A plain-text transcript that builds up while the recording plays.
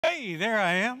Hey, there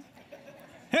I am.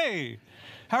 Hey,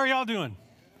 how are y'all doing?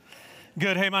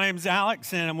 Good. Hey, my name is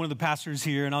Alex, and I'm one of the pastors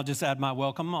here, and I'll just add my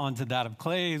welcome onto that of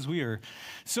Clay's. We are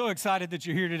so excited that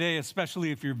you're here today,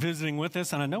 especially if you're visiting with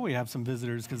us, and I know we have some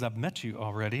visitors because I've met you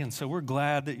already, and so we're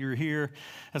glad that you're here.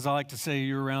 As I like to say,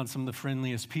 you're around some of the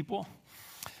friendliest people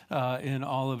in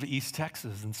all of East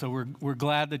Texas, and so we're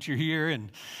glad that you're here,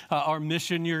 and our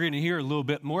mission, you're going to hear a little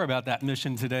bit more about that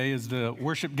mission today, is to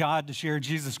worship God, to share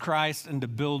Jesus Christ, and to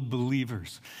build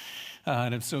believers.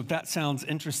 And if that sounds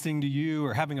interesting to you,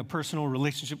 or having a personal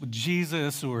relationship with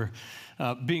Jesus, or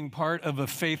being part of a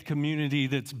faith community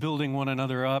that's building one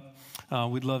another up,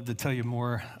 we'd love to tell you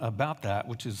more about that,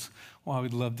 which is why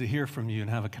we'd love to hear from you and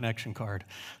have a connection card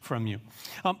from you.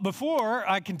 Before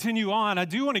I continue on, I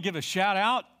do want to give a shout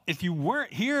out. If you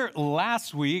weren't here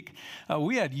last week,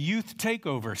 we had youth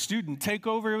takeover, student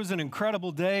takeover. It was an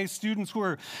incredible day. Students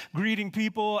were greeting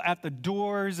people at the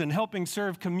doors and helping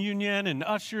serve communion and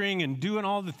ushering and doing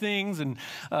all the things. And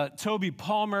Toby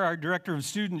Palmer, our director of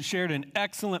students, shared an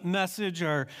excellent message.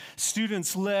 Our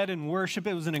students led in worship.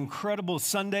 It was an incredible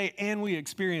Sunday, and we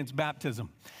experienced baptism.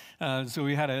 So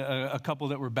we had a couple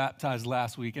that were baptized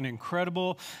last week. An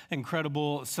incredible,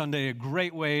 incredible Sunday. A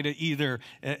great way to either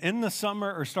end the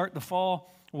summer or start the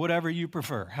fall, whatever you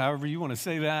prefer, however you want to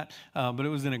say that. But it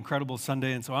was an incredible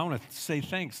Sunday. And so I want to say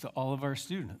thanks to all of our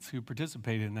students who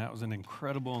participated in that. It was an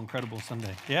incredible, incredible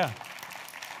Sunday. Yeah.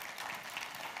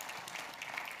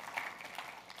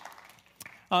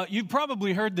 You've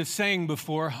probably heard this saying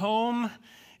before: home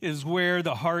is where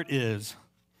the heart is.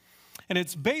 And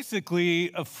it's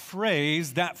basically a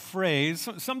phrase,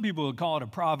 some people would call it a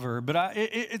proverb, but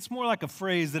it's more like a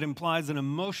phrase that implies an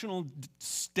emotional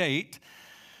state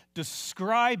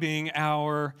describing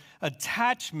our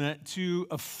attachment to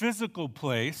a physical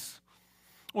place,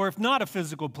 or if not a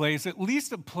physical place, at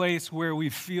least a place where we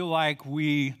feel like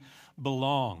we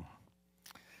belong.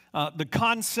 The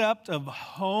concept of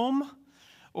home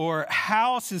or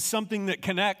house is something that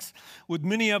connects with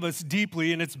many of us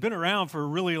deeply, and it's been around for a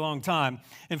really long time.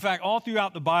 In fact, all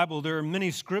throughout the Bible, there are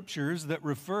many scriptures that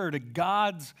refer to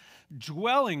God's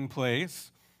dwelling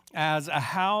place as a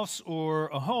house or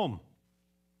a home.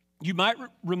 You might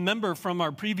remember from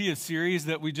our previous series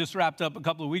that we just wrapped up a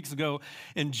couple of weeks ago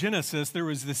in Genesis, there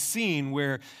was this scene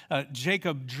where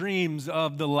Jacob dreams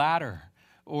of the ladder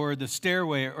or the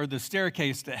stairway or the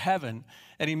staircase to heaven,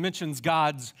 and he mentions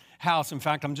God's house. In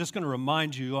fact, I'm just going to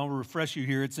remind you, I'll refresh you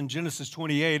here. It's in Genesis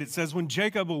 28. It says, when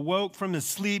Jacob awoke from his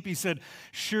sleep, he said,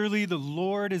 surely the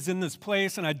Lord is in this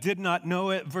place, and I did not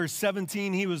know it. Verse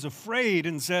 17, he was afraid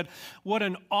and said, what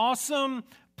an awesome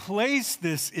place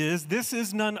this is. This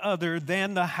is none other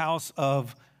than the house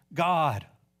of God.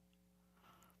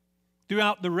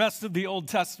 Throughout the rest of the Old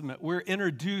Testament, we're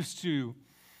introduced to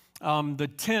the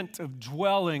tent of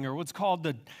dwelling, or what's called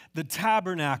the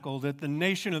tabernacle, that the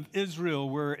nation of Israel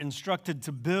were instructed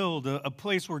to build, a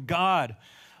place where God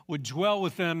would dwell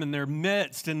with them in their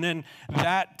midst. And then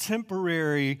that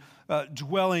temporary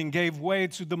dwelling gave way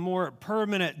to the more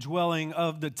permanent dwelling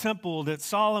of the temple that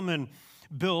Solomon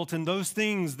built. And those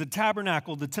things, the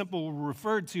tabernacle, the temple, were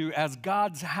referred to as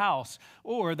God's house,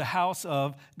 or the house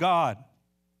of God.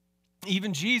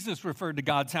 Even Jesus referred to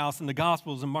God's house in the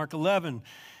Gospels. In Mark 11,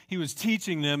 he was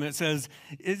teaching them. It says,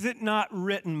 is it not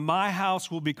written, my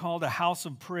house will be called a house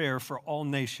of prayer for all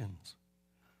nations?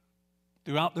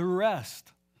 Throughout the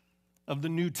rest of the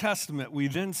New Testament, we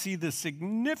then see the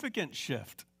significant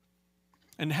shift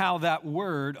in how that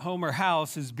word, home or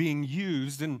house, is being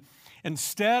used. And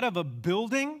instead of a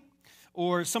building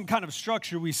or some kind of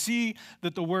structure, we see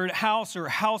that the word house or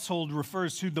household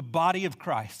refers to the body of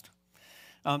Christ.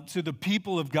 To the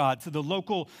people of God, to the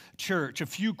local church. A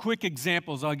few quick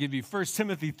examples I'll give you. 1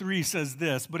 Timothy 3 says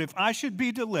this, but if I should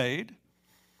be delayed,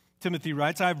 Timothy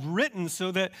writes, I've written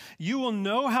so that you will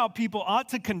know how people ought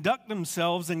to conduct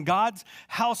themselves in God's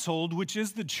household, which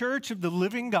is the church of the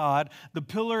living God, the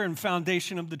pillar and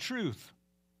foundation of the truth.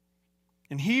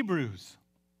 In Hebrews,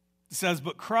 it says,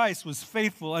 but Christ was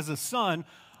faithful as a son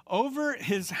over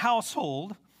his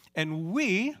household, and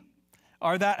we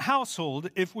are that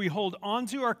household if we hold on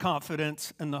to our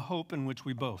confidence and the hope in which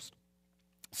we boast.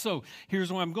 So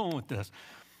here's where I'm going with this.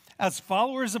 As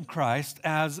followers of Christ,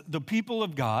 as the people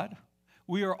of God,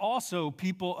 we are also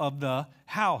people of the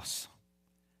house.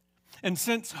 And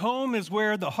since home is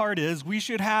where the heart is, we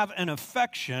should have an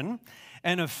affection,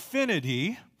 an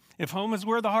affinity. If home is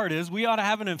where the heart is, we ought to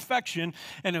have an affection,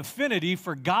 an affinity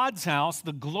for God's house,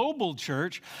 the global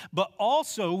church, but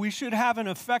also we should have an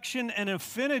affection and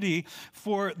affinity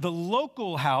for the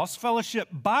local house, Fellowship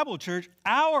Bible Church,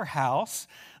 our house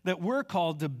that we're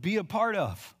called to be a part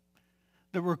of,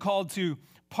 that we're called to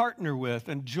partner with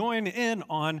and join in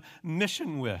on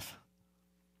mission with.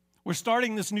 We're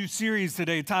starting this new series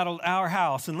today titled Our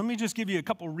House, and let me just give you a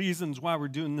couple reasons why we're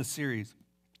doing this series.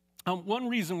 One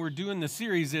reason we're doing this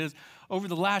series is over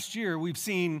the last year, we've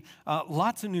seen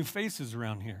lots of new faces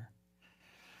around here.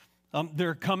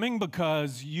 They're coming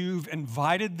because you've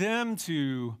invited them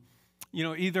to,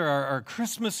 either our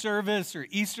Christmas service or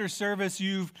Easter service.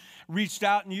 You've reached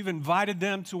out and you've invited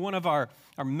them to one of our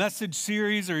message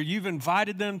series, or you've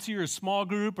invited them to your small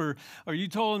group, or you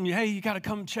told them, hey, you got to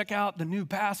come check out the new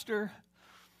pastor,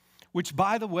 which,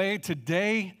 by the way,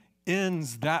 today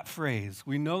ends that phrase.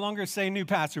 We no longer say new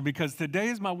pastor because today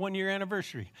is my 1-year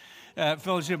anniversary at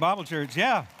Fellowship Bible Church.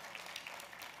 Yeah.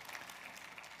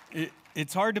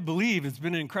 It's hard to believe. It's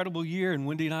been an incredible year, and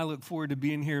Wendy and I look forward to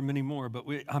being here many more, but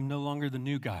I'm no longer the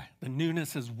new guy. The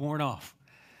newness has worn off.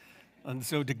 And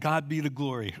so to God be the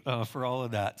glory for all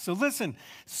of that. So listen,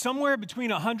 somewhere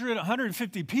between 100 and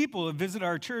 150 people have visited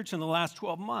our church in the last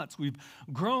 12 months. We've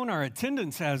grown, our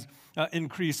attendance has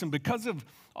increased, and because of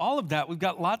all of that, we've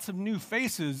got lots of new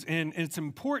faces, and it's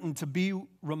important to be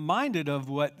reminded of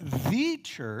what the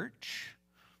church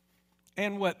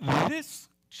and what this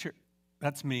church,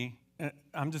 that's me.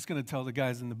 I'm just going to tell the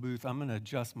guys in the booth, I'm going to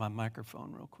adjust my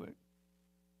microphone real quick.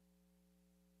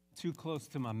 Too close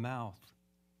to my mouth.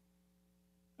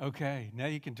 Okay, now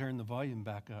you can turn the volume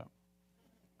back up.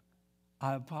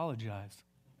 I apologize.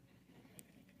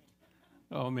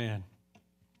 Oh, man.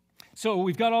 So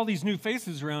we've got all these new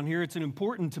faces around here. It's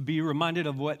important to be reminded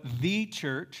of what the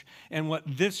church and what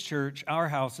this church, our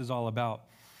house, is all about.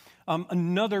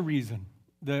 Another reason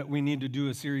that we need to do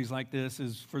a series like this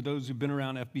is for those who've been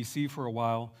around FBC for a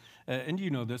while, and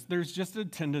you know this, there's just a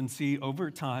tendency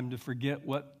over time to forget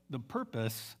what the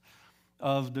purpose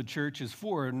of the church is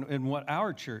for and what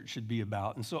our church should be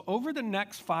about. And so over the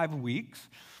next 5 weeks,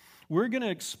 we're going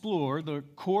to explore the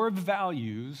core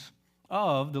values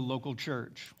of the local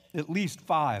church, at least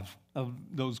 5 of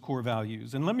those core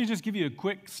values. And let me just give you a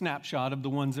quick snapshot of the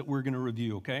ones that we're going to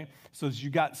review, okay? So that you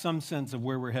got some sense of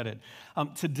where we're headed.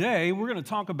 Today, we're going to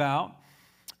talk about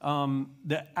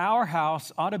that our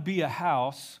house ought to be a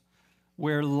house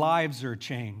where lives are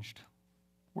changed,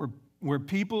 where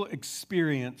people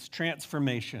experience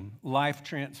transformation, life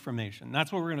transformation.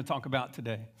 That's what we're going to talk about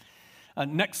today.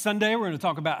 Next Sunday, we're going to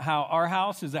talk about how our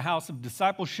house is a house of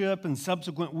discipleship, and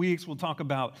subsequent weeks, we'll talk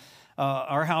about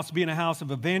our house being a house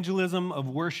of evangelism, of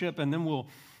worship, and then we'll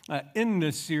end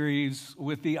this series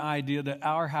with the idea that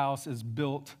our house is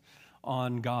built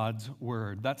on God's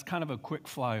word. That's kind of a quick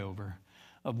flyover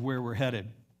of where we're headed.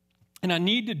 And I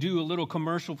need to do a little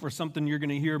commercial for something you're going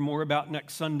to hear more about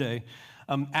next Sunday.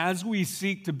 As we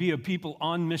seek to be a people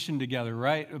on mission together,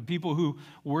 right? People who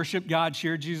worship God,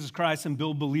 share Jesus Christ, and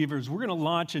build believers, we're going to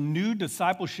launch a new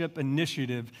discipleship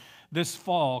initiative this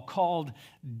fall called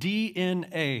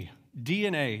DNA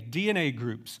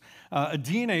groups. A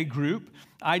DNA group,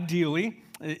 ideally,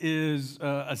 is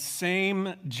a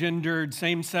same-gendered,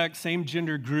 same-sex,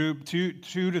 same-gender group, two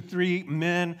to 3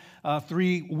 men,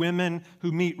 3 women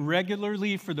who meet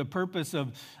regularly for the purpose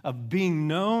of being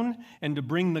known and to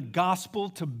bring the gospel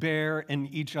to bear in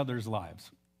each other's lives.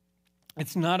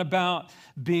 It's not about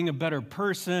being a better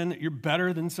person. You're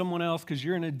better than someone else because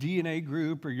you're in a DNA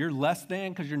group, or you're less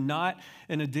than because you're not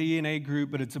in a DNA group,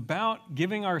 but it's about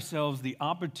giving ourselves the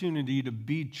opportunity to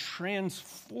be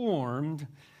transformed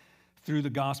through the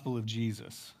gospel of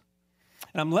Jesus.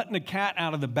 And I'm letting the cat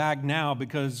out of the bag now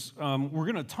because we're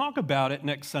going to talk about it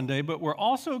next Sunday, but we're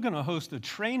also going to host a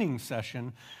training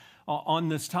session on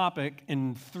this topic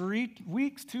in 2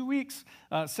 weeks,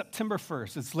 September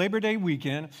 1st. It's Labor Day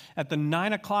weekend at the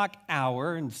 9 o'clock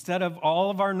hour. Instead of all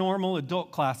of our normal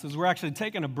adult classes, we're actually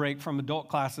taking a break from adult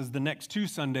classes the next 2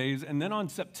 Sundays. And then on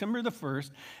September the 1st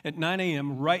at 9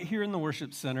 a.m. right here in the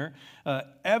worship center,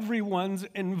 everyone's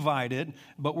invited.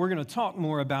 But we're going to talk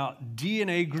more about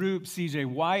DNA group. CJ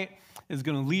White is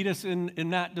going to lead us in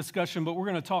that discussion, but we're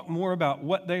going to talk more about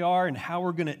what they are and how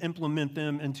we're going to implement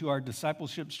them into our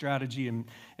discipleship strategy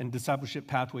and discipleship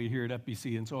pathway here at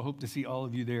FBC. And so I hope to see all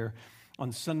of you there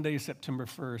on Sunday, September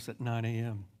 1st at 9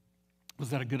 a.m.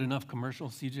 Was that a good enough commercial,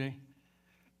 CJ?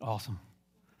 Awesome.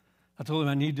 I told him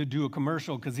I need to do a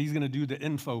commercial because he's going to do the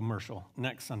infomercial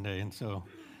next Sunday. And so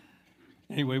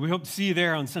anyway, we hope to see you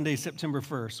there on Sunday, September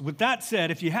 1st. With that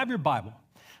said, if you have your Bible,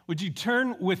 would you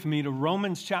turn with me to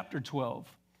Romans chapter 12?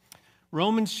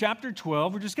 Romans chapter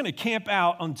 12, we're just going to camp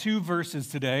out on 2 verses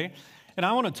today. And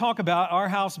I want to talk about our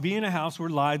house being a house where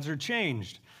lives are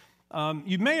changed.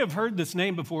 You may have heard this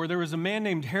name before. There was a man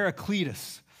named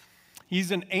Heraclitus. He's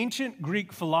an ancient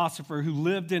Greek philosopher who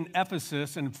lived in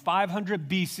Ephesus in 500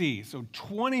 BC, so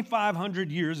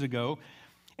 2,500 years ago.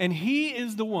 And he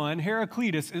is the one,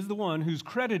 Heraclitus is the one who's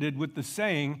credited with the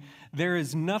saying, there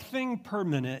is nothing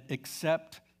permanent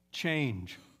except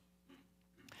change.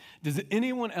 Does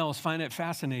anyone else find it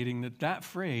fascinating that that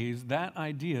phrase, that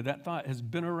idea, that thought has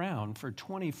been around for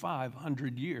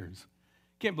 2,500 years?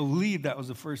 Can't believe that was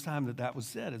the first time that that was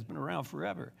said. It's been around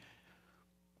forever.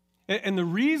 And the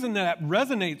reason that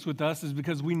resonates with us is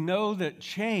because we know that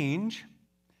change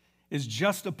is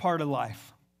just a part of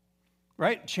life,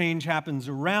 right? Change happens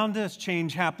around us.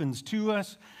 Change happens to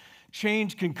us.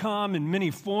 Change can come in many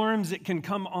forms. It can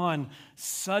come on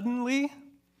suddenly,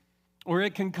 or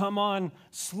it can come on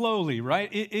slowly, right?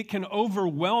 It can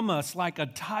overwhelm us like a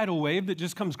tidal wave that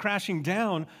just comes crashing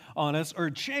down on us, or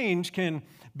change can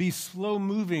be slow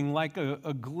moving like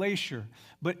a glacier.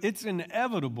 But it's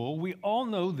inevitable. We all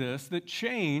know this, that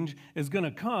change is going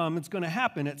to come. It's going to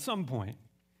happen at some point.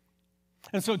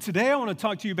 And so today I want to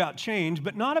talk to you about change,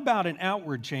 but not about an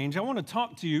outward change. I want to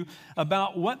talk to you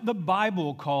about what the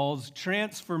Bible calls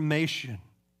transformation,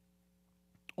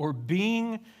 or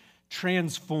being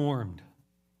transformed.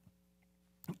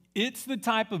 It's the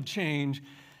type of change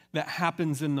that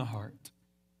happens in the heart.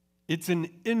 It's an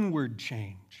inward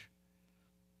change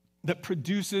that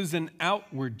produces an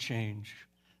outward change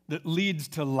that leads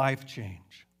to life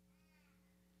change.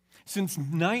 Since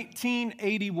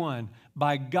 1981,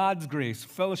 by God's grace,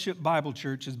 Fellowship Bible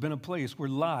Church has been a place where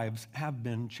lives have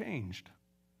been changed.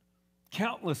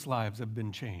 Countless lives have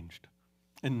been changed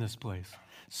in this place.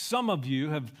 Some of you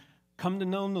have come to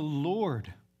know the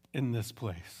Lord in this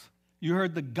place. You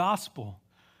heard the gospel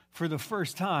for the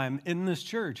first time in this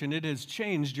church, and it has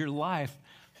changed your life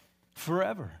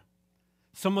forever.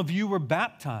 Some of you were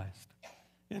baptized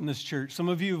in this church. Some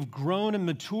of you have grown and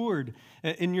matured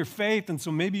in your faith, and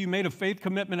so maybe you made a faith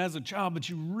commitment as a child, but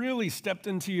you really stepped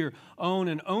into your own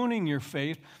and owning your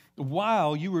faith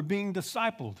while you were being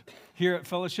discipled here at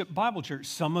Fellowship Bible Church.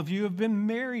 Some of you have been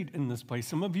married in this place.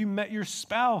 Some of you met your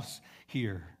spouse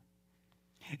here.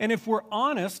 And if we're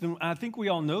honest, and I think we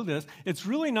all know this, it's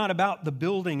really not about the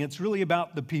building. It's really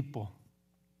about the people.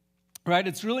 Right?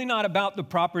 It's really not about the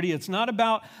property. It's not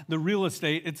about the real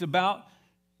estate. It's about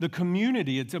the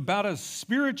community. It's about a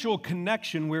spiritual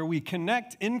connection where we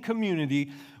connect in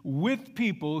community with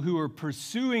people who are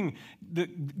pursuing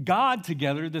God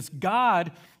together, this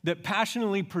God that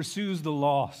passionately pursues the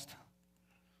lost.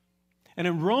 And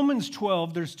in Romans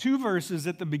 12, there's two verses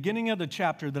at the beginning of the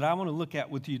chapter that I want to look at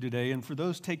with you today. And for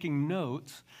those taking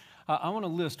notes, I want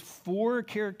to list 4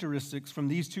 characteristics from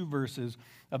these 2 verses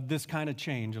of this kind of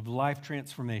change, of life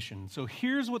transformation. So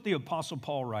here's what the Apostle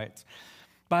Paul writes.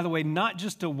 By the way, not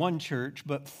just to one church,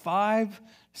 but 5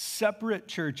 separate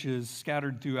churches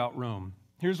scattered throughout Rome.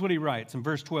 Here's what he writes in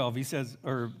verse 12. He says,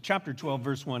 or chapter 12,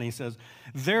 verse 1, he says,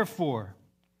 "Therefore,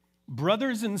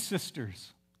 brothers and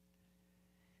sisters,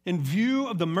 in view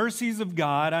of the mercies of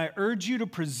God, I urge you to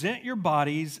present your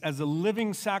bodies as a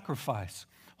living sacrifice,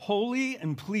 holy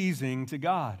and pleasing to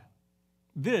God.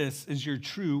 This is your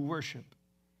true worship.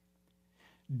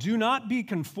 Do not be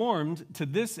conformed to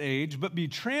this age, but be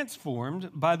transformed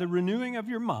by the renewing of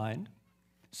your mind,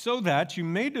 so that you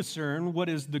may discern what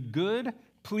is the good,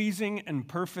 pleasing, and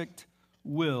perfect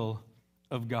will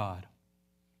of God."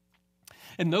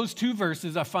 In those 2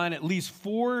 verses, I find at least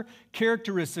 4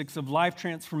 characteristics of life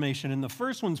transformation. And the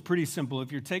first one's pretty simple.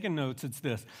 If you're taking notes, it's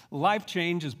this: life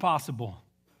change is possible.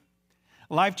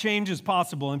 Life change is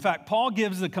possible. In fact, Paul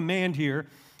gives a command here.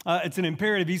 It's an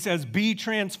imperative. He says, be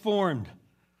transformed.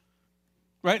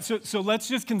 Right? So let's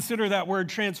just consider that word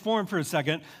transform for a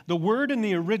second. The word in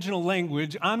the original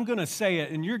language, I'm going to say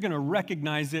it, and you're going to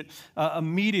recognize it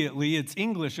immediately. It's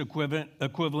English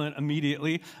equivalent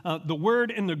immediately. The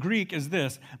word in the Greek is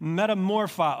this: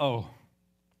 metamorphao.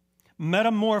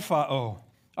 Metamorphao.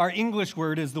 Our English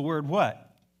word is the word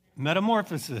what?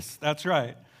 Metamorphosis. That's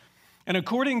right. And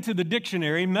according to the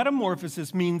dictionary,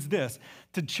 metamorphosis means this: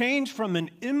 to change from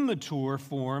an immature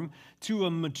form to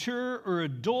a mature or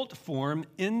adult form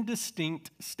in distinct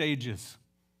stages.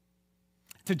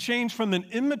 To change from an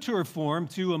immature form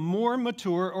to a more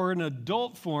mature or an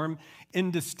adult form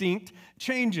in distinct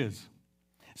changes.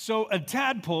 So a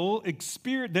tadpole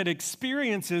that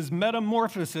experiences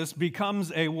metamorphosis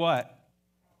becomes a what?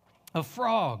 A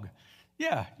frog.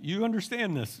 Yeah, you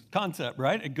understand this concept,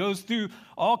 right? It goes through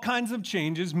all kinds of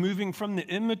changes, moving from the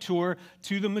immature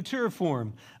to the mature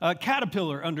form. A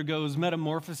caterpillar undergoes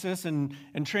metamorphosis and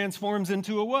transforms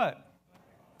into a what?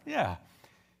 Yeah.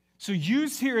 So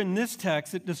used here in this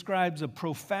text, it describes a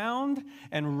profound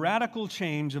and radical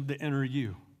change of the inner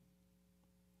you.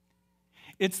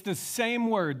 It's the same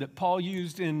word that Paul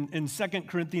used in 2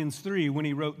 Corinthians 3 when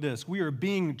he wrote this: we are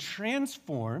being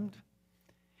transformed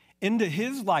into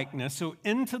his likeness, so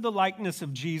into the likeness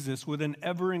of Jesus with an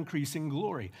ever-increasing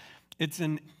glory. It's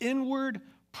an inward,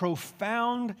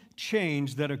 profound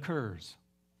change that occurs.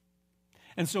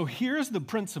 And so here's the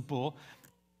principle.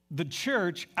 The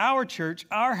church,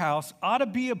 our house, ought to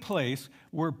be a place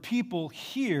where people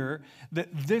hear that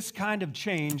this kind of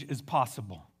change is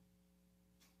possible.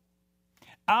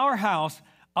 Our house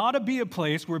ought to be a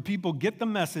place where people get the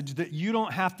message that you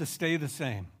don't have to stay the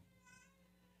same,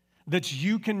 that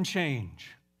you can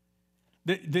change,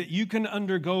 that you can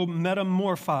undergo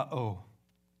metamorpho,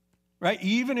 right?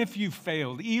 Even if you've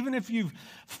failed, even if you've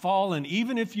fallen,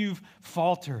 even if you've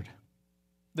faltered,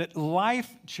 that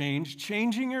life change,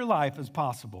 changing your life is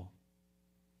possible.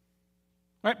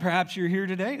 Right? Perhaps you're here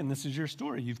today and this is your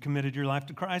story. You've committed your life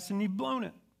to Christ and you've blown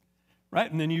it. Right?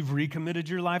 And then you've recommitted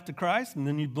your life to Christ and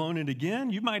then you've blown it again.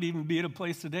 You might even be at a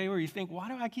place today where you think, why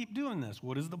do I keep doing this?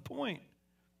 What is the point?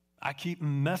 I keep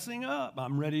messing up.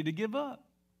 I'm ready to give up.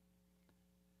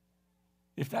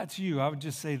 If that's you, I would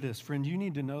just say this, friend, you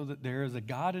need to know that there is a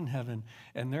God in heaven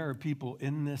and there are people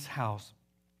in this house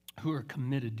who are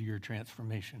committed to your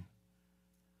transformation,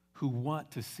 who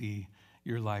want to see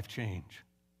your life change.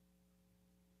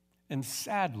 And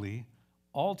sadly,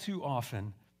 all too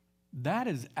often, that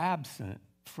is absent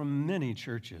from many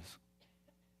churches.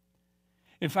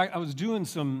 In fact, I was doing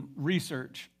some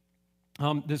research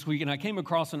this week, and I came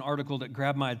across an article that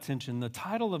grabbed my attention. The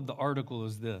title of the article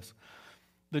is this: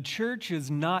 "The church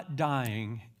is not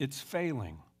dying, it's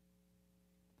failing."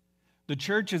 The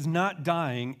church is not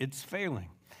dying, it's failing.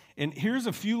 And here's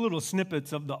a few little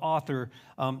snippets of the author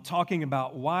talking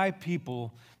about why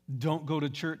people don't go to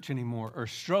church anymore or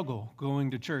struggle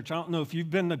going to church. I don't know if you've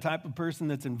been the type of person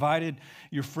that's invited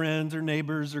your friends or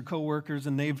neighbors or coworkers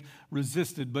and they've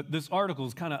resisted, but this article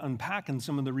is kind of unpacking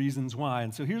some of the reasons why.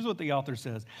 And so here's what the author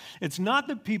says. It's not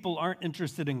that people aren't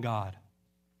interested in God.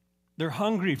 They're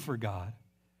hungry for God.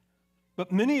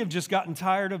 But many have just gotten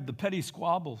tired of the petty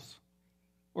squabbles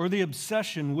or the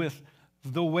obsession with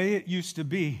the way it used to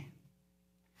be.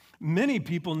 Many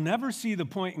people never see the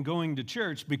point in going to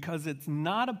church because it's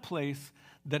not a place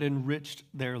that enriched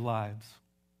their lives.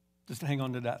 Just hang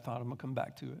on to that thought. I'm going to come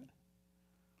back to it.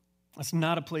 It's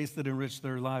not a place that enriched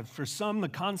their lives. For some, the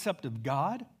concept of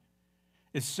God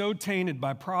is so tainted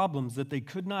by problems that they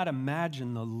could not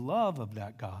imagine the love of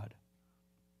that God.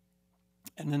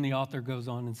 And then the author goes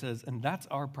on and says, and that's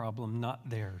our problem,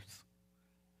 not theirs.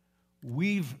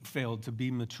 We've failed to be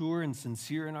mature and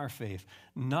sincere in our faith,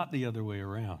 not the other way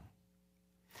around.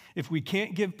 If we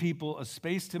can't give people a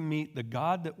space to meet the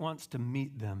God that wants to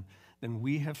meet them, then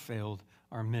we have failed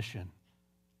our mission.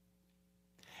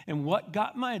 And what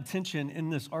got my attention in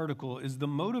this article is the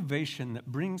motivation that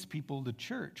brings people to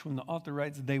church. When the author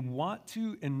writes, they want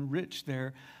to enrich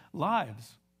their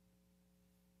lives.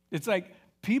 It's like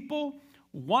people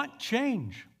want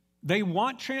change. They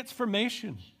want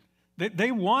transformation.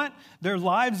 They want their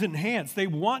lives enhanced. They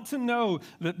want to know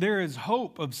that there is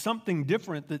hope of something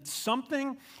different, that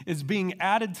something is being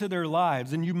added to their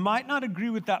lives. And you might not agree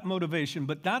with that motivation,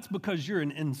 but that's because you're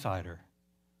an insider.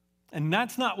 And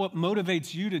that's not what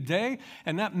motivates you today,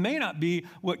 and that may not be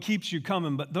what keeps you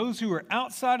coming. But those who are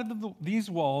outside of these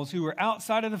walls, who are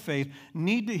outside of the faith,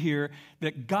 need to hear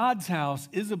that God's house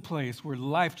is a place where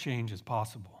life change is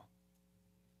possible.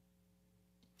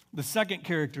 The second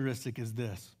characteristic is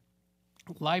this.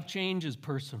 Life change is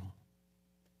personal.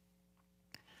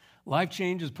 Life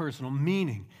change is personal,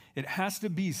 meaning it has to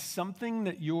be something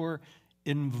that you're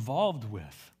involved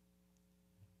with,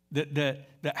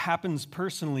 that happens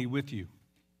personally with you.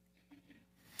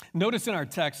 Notice in our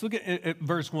text, look at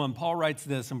verse 1. Paul writes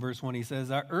this in verse 1. He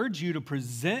says, I urge you to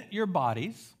present your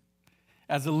bodies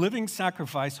as a living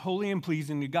sacrifice, holy and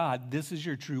pleasing to God. This is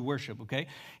your true worship, okay?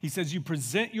 He says you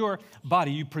present your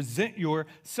body, you present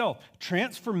yourself.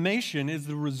 Transformation is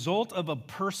the result of a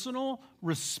personal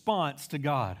response to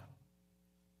God.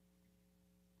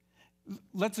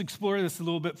 Let's explore this a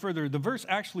little bit further. The verse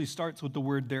actually starts with the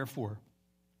word therefore.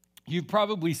 You've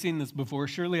probably seen this before.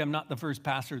 Surely I'm not the first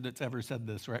pastor that's ever said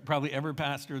this, right? Probably every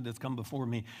pastor that's come before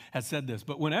me has said this.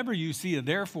 But whenever you see a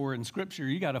therefore in Scripture,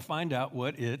 you got to find out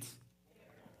what it's.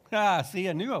 See,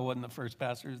 I knew I wasn't the first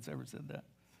pastor that's ever said that.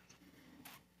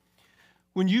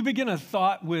 When you begin a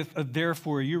thought with a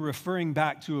therefore, you're referring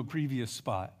back to a previous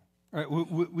spot. All right,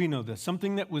 we know this,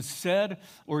 something that was said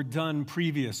or done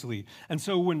previously. And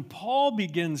so when Paul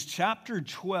begins chapter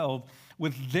 12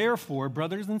 with therefore,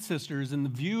 brothers and sisters, in the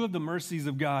view of the mercies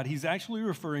of God, he's actually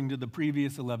referring to the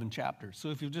previous 11 chapters.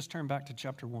 So if you'll just turn back to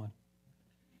chapter 1.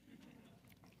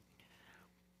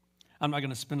 I'm not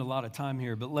going to spend a lot of time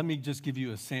here, but let me just give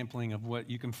you a sampling of what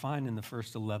you can find in the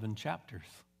first 11 chapters.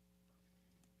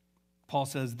 Paul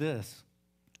says this: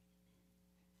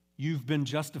 you've been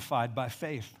justified by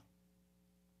faith.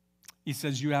 He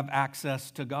says you have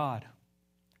access to God.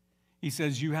 He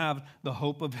says you have the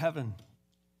hope of heaven.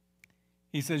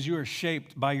 He says you are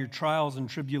shaped by your trials and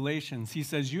tribulations. He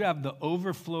says you have the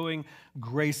overflowing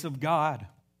grace of God.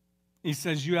 He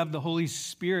says you have the Holy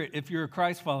Spirit. If you're a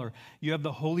Christ follower, you have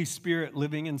the Holy Spirit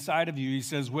living inside of you. He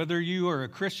says whether you are a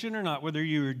Christian or not, whether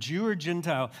you're a Jew or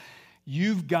Gentile,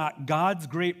 you've got God's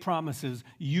great promises.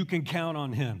 You can count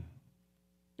on him.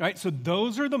 Right? So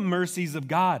those are the mercies of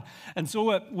God. And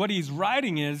so what he's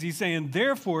writing is, he's saying,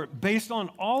 therefore, based on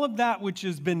all of that which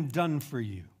has been done for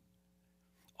you,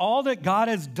 all that God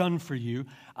has done for you,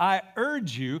 I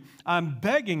urge you, I'm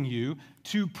begging you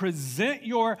to present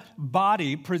your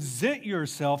body, present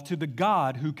yourself to the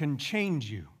God who can change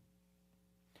you.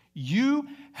 You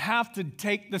have to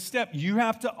take the step. You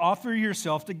have to offer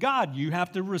yourself to God. You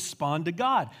have to respond to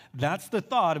God. That's the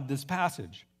thought of this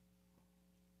passage.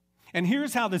 And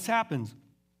here's how this happens.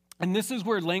 And this is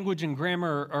where language and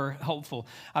grammar are helpful.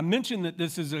 I mentioned that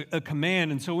this is a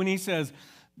command. And so when he says,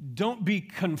 don't be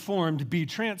conformed, be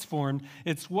transformed,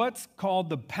 it's what's called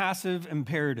the passive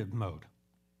imperative mode.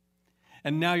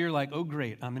 And now you're like, oh,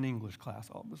 great, I'm in English class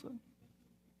all of a sudden.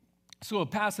 So a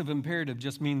passive imperative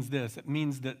just means this. It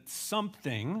means that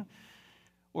something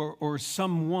or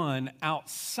someone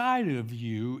outside of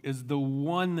you is the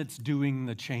one that's doing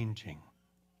the changing.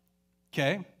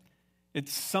 Okay?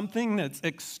 It's something that's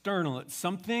external. It's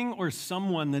something or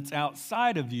someone that's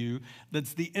outside of you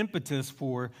that's the impetus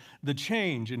for the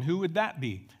change. And who would that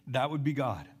be? That would be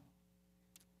God.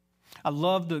 I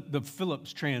love the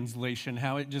Phillips translation,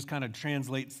 how it just kind of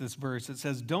translates this verse. It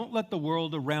says, don't let the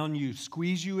world around you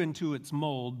squeeze you into its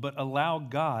mold, but allow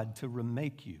God to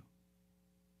remake you.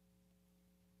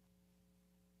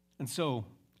 And so,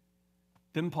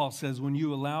 then Paul says, when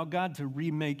you allow God to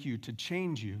remake you, to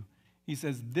change you, he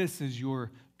says, this is your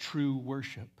true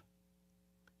worship.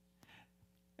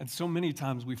 And so many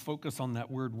times we focus on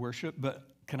that word worship, but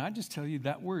can I just tell you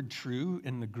that word true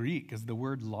in the Greek is the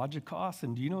word logikos,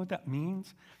 and do you know what that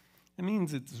means? It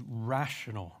means it's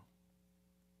rational.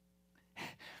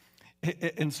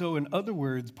 And so in other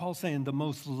words, Paul's saying the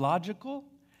most logical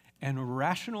and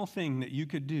rational thing that you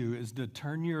could do is to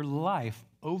turn your life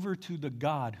over to the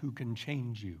God who can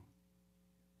change you.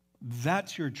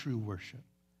 That's your true worship.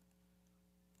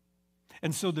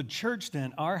 And so the church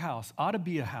then, our house, ought to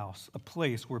be a house, a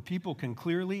place where people can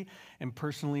clearly and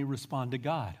personally respond to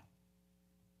God.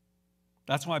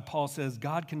 That's why Paul says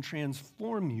God can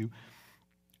transform you,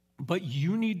 but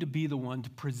you need to be the one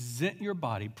to present your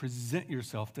body, present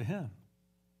yourself to him.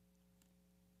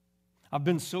 I've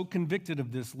been so convicted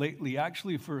of this lately,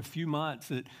 actually for a few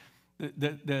months,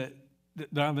 that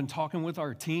I've been talking with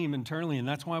our team internally, and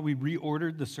that's why we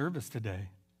reordered the service today.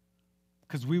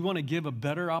 Because we want to give a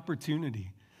better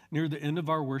opportunity near the end of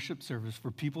our worship service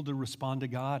for people to respond to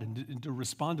God and to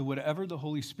respond to whatever the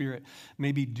Holy Spirit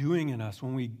may be doing in us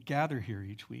when we gather here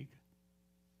each week.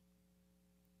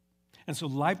 And so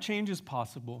life change is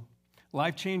possible.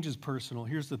 Life change is personal.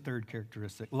 Here's the third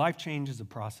characteristic. Life change is a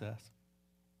process,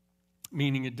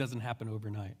 meaning it doesn't happen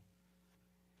overnight.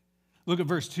 Look at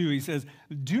verse 2. He says,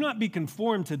 do not be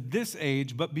conformed to this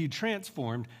age, but be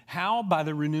transformed. How? By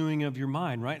the renewing of your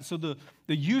mind, right? So the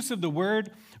use of the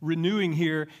word renewing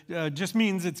here just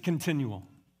means it's continual.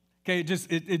 Okay,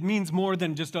 it means more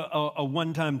than just a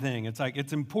one-time thing. It's like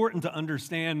it's important to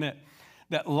understand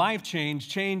that life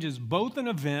change is both an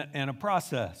event and a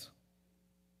process.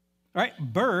 Right?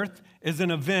 Birth is an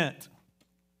event.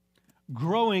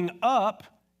 Growing up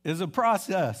is a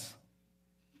process.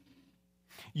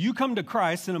 You come to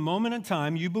Christ in a moment in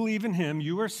time. You believe in him.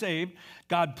 You are saved.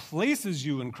 God places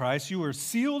you in Christ. You are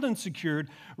sealed and secured,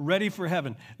 ready for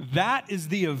heaven. That is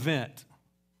the event.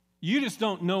 You just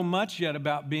don't know much yet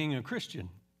about being a Christian.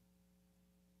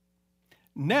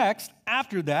 Next,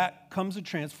 after that, comes a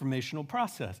transformational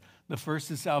process. The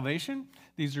first is salvation.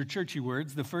 These are churchy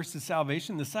words. The first is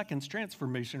salvation. The second is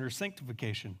transformation or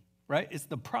sanctification, right? It's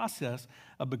the process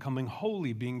of becoming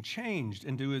holy, being changed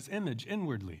into his image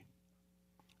inwardly.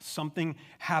 Something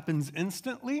happens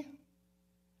instantly,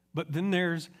 but then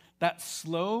there's that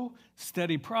slow,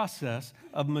 steady process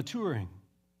of maturing.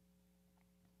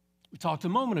 We talked a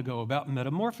moment ago about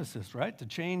metamorphosis, right? To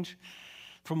change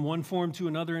from one form to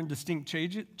another in distinct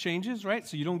changes, right?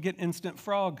 So you don't get instant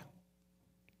frog,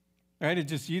 right?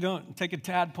 You don't take a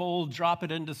tadpole, drop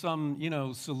it into some,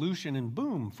 solution, and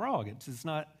boom, frog.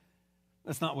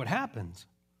 That's not what happens.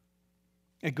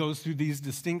 It goes through these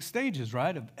distinct stages,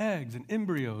 right, of eggs and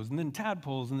embryos and then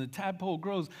tadpoles, and the tadpole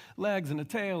grows legs and a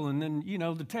tail, and then,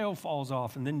 the tail falls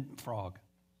off, and then frog.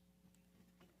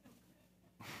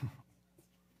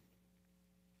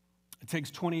 It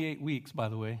takes 28 weeks, by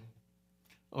the way,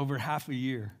 over half a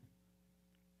year.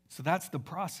 So that's the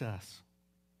process.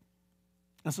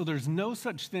 And so there's no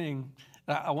such thing,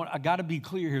 I got to be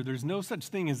clear here, there's no such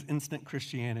thing as instant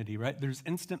Christianity, right? There's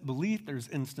instant belief, there's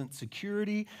instant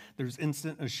security, there's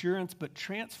instant assurance, but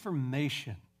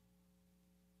transformation,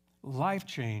 life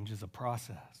change is a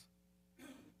process.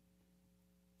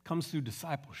 It comes through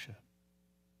discipleship,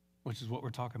 which is what we're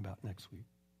talking about next week.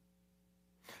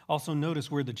 Also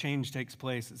notice where the change takes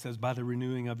place. It says, by the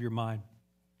renewing of your mind.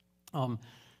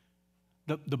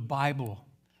 The Bible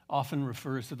often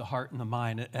refers to the heart and the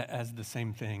mind as the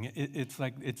same thing. It's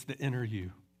like it's the inner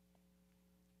you.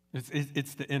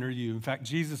 It's the inner you. In fact,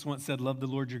 Jesus once said, love the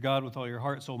Lord your God with all your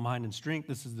heart, soul, mind, and strength.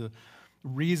 This is the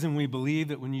reason we believe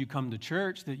that when you come to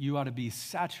church, that you ought to be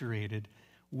saturated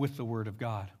with the Word of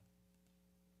God.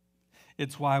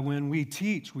 It's why when we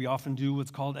teach, we often do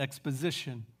what's called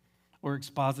exposition or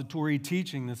expository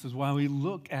teaching. This is why we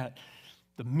look at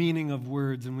the meaning of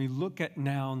words, and we look at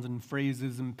nouns and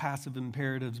phrases and passive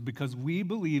imperatives, because we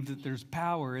believe that there's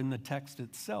power in the text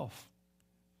itself,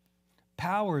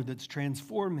 power that's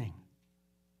transforming.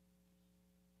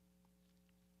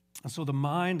 And so the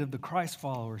mind of the Christ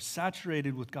follower,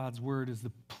 saturated with God's word, is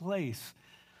the place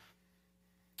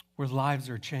where lives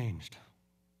are changed.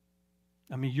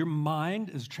 I mean, your mind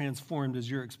is transformed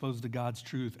as you're exposed to God's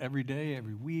truth every day,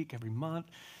 every week, every month,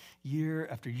 year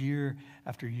after year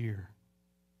after year.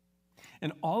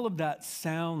 And all of that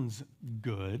sounds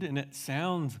good, and it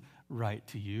sounds right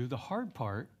to you. The hard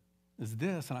part is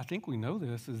this, and I think we know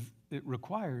this, is it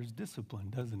requires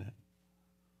discipline, doesn't it?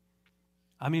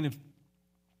 I mean,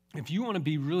 if you want to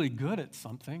be really good at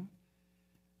something,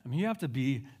 I mean, you have to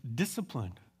be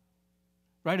disciplined,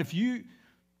 right? If you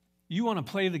want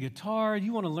to play the guitar,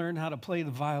 you want to learn how to play the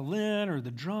violin or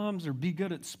the drums or be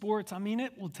good at sports, I mean,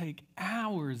 it will take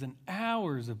hours and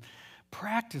hours of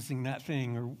practicing that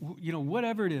thing, or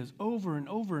whatever it is, over and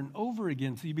over and over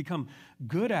again, so you become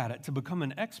good at it, to become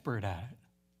an expert at it.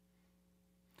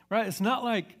 Right? It's not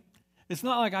like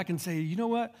I can say, you know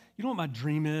what my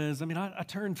dream is? I mean, I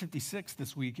turned 56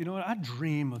 this week. You know what? I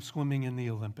dream of swimming in the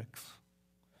Olympics.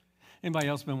 Anybody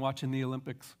else been watching the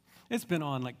Olympics? It's been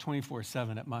on like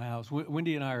 24/7 at my house.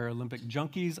 Wendy and I are Olympic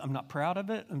junkies. I'm not proud of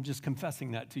it. I'm just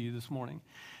confessing that to you this morning.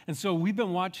 And so we've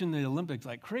been watching the Olympics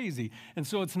like crazy. And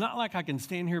so it's not like I can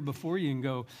stand here before you and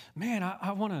go, man,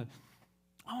 I want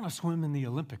to swim in the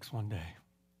Olympics one day.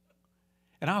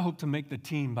 And I hope to make the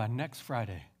team by next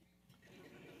Friday.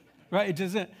 Right?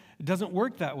 It doesn't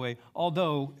work that way.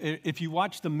 Although, if you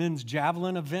watch the men's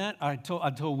javelin event, I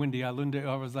told Wendy, I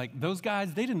was like, those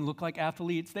guys, they didn't look like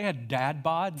athletes. They had dad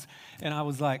bods. And I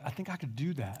was like, I think I could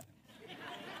do that.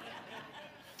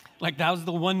 Like, that was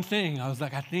the one thing. I was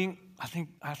like, I think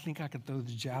I could throw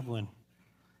the javelin.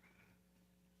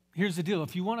 Here's the deal.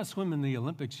 If you want to swim in the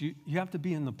Olympics, you have to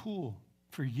be in the pool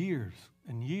for years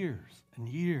and years and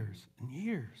years and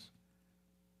years.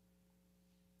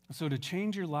 So to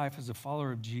change your life as a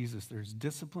follower of Jesus, there's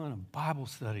discipline of Bible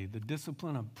study, the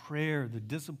discipline of prayer, the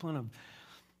discipline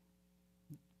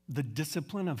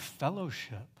of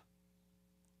fellowship,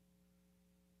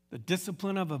 the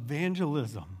discipline of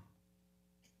evangelism,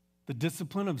 the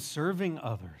discipline of serving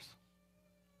others.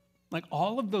 Like,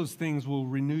 all of those things will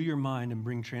renew your mind and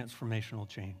bring transformational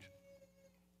change.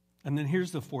 And then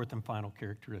here's the fourth and final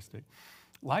characteristic.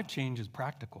 Life change is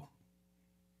practical.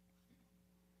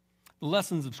 The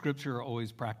lessons of Scripture are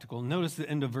always practical. Notice the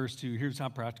end of verse 2. Here's how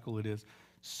practical it is.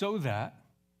 So that,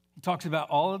 he talks about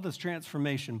all of this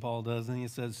transformation, Paul does, and he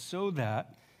says, so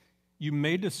that you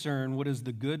may discern what is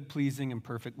the good, pleasing, and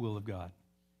perfect will of God.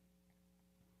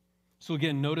 So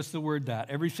again, notice the word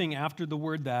that. Everything after the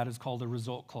word that is called a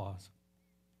result clause.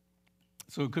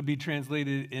 So it could be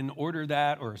translated in order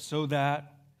that or so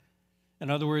that.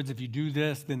 In other words, if you do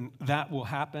this, then that will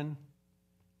happen.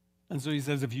 And so he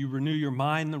says, if you renew your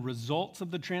mind, the results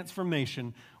of the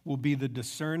transformation will be the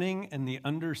discerning and the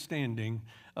understanding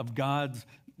of God's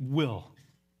will.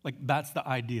 Like, that's the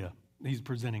idea he's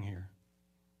presenting here.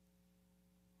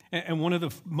 And one of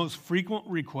the most frequent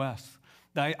requests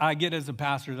that I get as a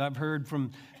pastor, that I've heard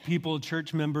from people,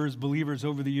 church members, believers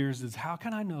over the years, is, how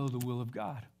can I know the will of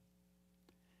God?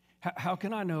 How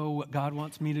can I know what God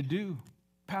wants me to do?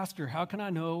 Pastor, how can I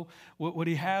know what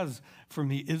he has for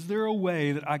me? Is there a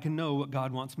way that I can know what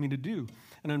God wants me to do?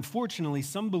 And unfortunately,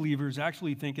 some believers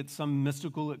actually think it's some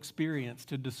mystical experience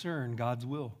to discern God's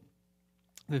will.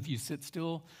 That if you sit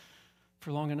still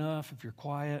for long enough, if you're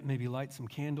quiet, maybe light some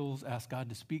candles, ask God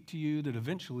to speak to you, that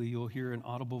eventually you'll hear an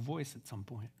audible voice at some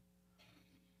point.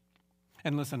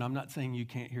 And listen, I'm not saying you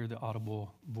can't hear the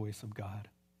audible voice of God.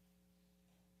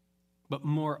 But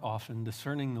more often,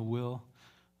 discerning the will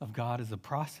of God is a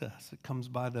process. It comes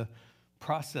by the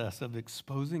process of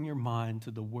exposing your mind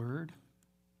to the Word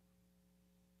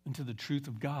and to the truth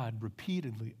of God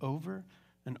repeatedly over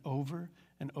and over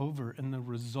and over. And the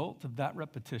result of that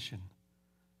repetition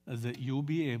is that you'll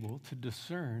be able to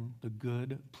discern the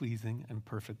good, pleasing, and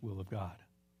perfect will of God.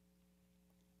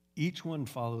 Each one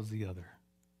follows the other.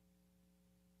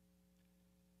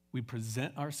 We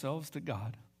present ourselves to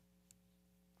God,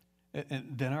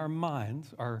 and then our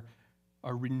minds are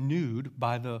renewed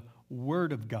by the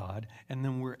Word of God, and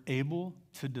then we're able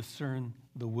to discern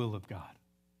the will of God.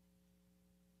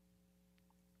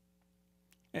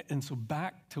 And so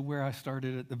back to where I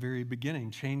started at the very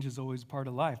beginning, change is always part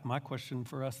of life. My question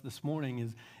for us this morning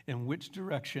is, in which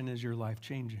direction is your life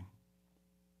changing?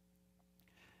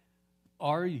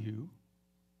 Are you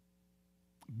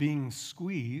being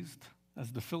squeezed,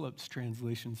 as the Phillips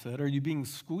translation said, are you being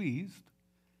squeezed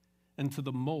into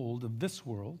the mold of this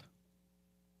world?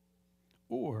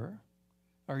 Or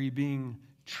are you being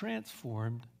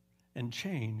transformed and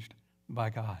changed by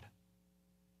God?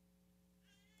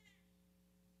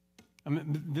 I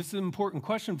mean, this is an important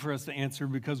question for us to answer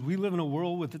because we live in a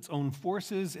world with its own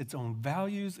forces, its own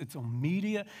values, its own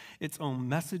media, its own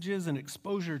messages, and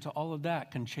exposure to all of that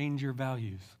can change your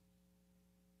values.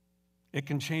 It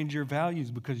can change your values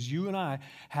because you and I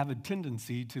have a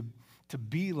tendency to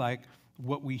be like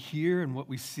what we hear and what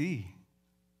we see.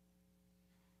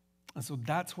 And so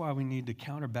that's why we need to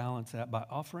counterbalance that by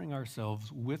offering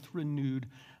ourselves with renewed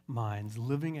minds,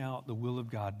 living out the will of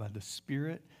God by the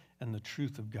Spirit and the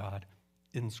truth of God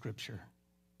in Scripture.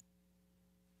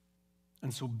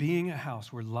 And so being a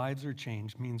house where lives are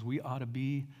changed means we ought to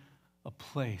be a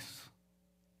place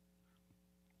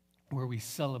where we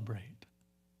celebrate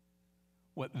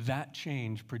what that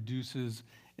change produces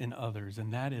in others,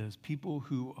 and that is people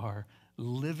who are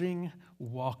living,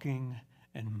 walking,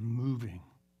 and moving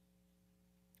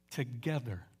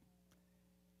together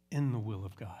in the will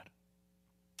of God.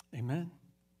 Amen?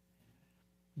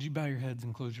 Would you bow your heads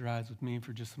and close your eyes with me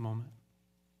for just a moment?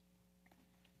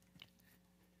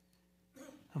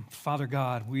 Father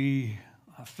God, we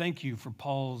thank you for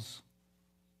Paul's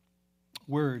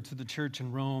word to the church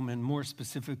in Rome, and more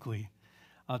specifically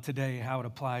today, how it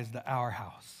applies to our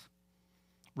house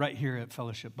right here at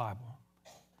Fellowship Bible.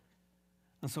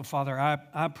 And so, Father,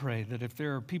 I pray that if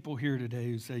there are people here today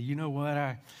who say, you know what,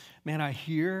 I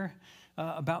hear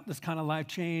about this kind of life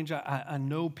change. I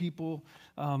know people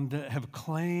that have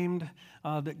claimed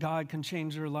that God can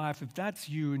change their life. If that's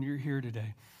you and you're here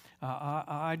today,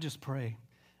 I just pray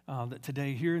that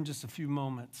today, here in just a few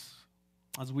moments,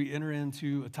 as we enter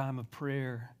into a time of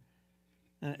prayer,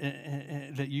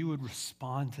 that you would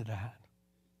respond to that.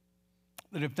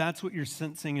 That if that's what you're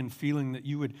sensing and feeling, that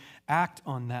you would act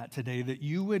on that today, that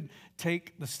you would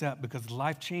take the step, because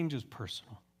life change is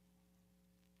personal.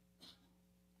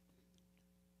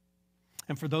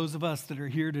 And for those of us that are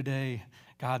here today,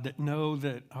 God, that know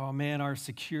that, oh man, our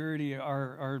security,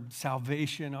 our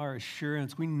salvation, our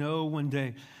assurance, we know one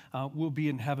day we'll be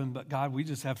in heaven, but God, we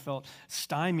just have felt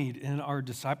stymied in our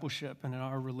discipleship and in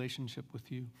our relationship with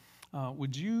you.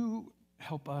 Would you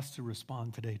help us to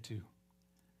respond today too?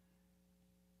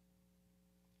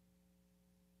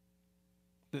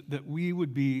 That we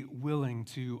would be willing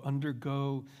to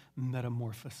undergo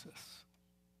metamorphosis.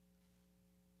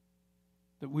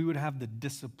 That we would have the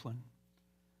discipline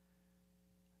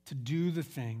to do the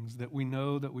things that we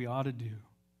know that we ought to do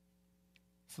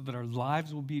so that our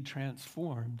lives will be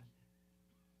transformed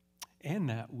and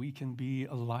that we can be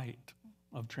a light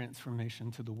of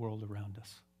transformation to the world around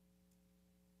us.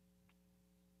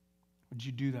 Would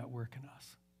you do that work in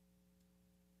us?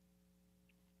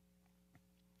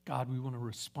 God, we want to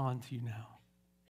respond to you now.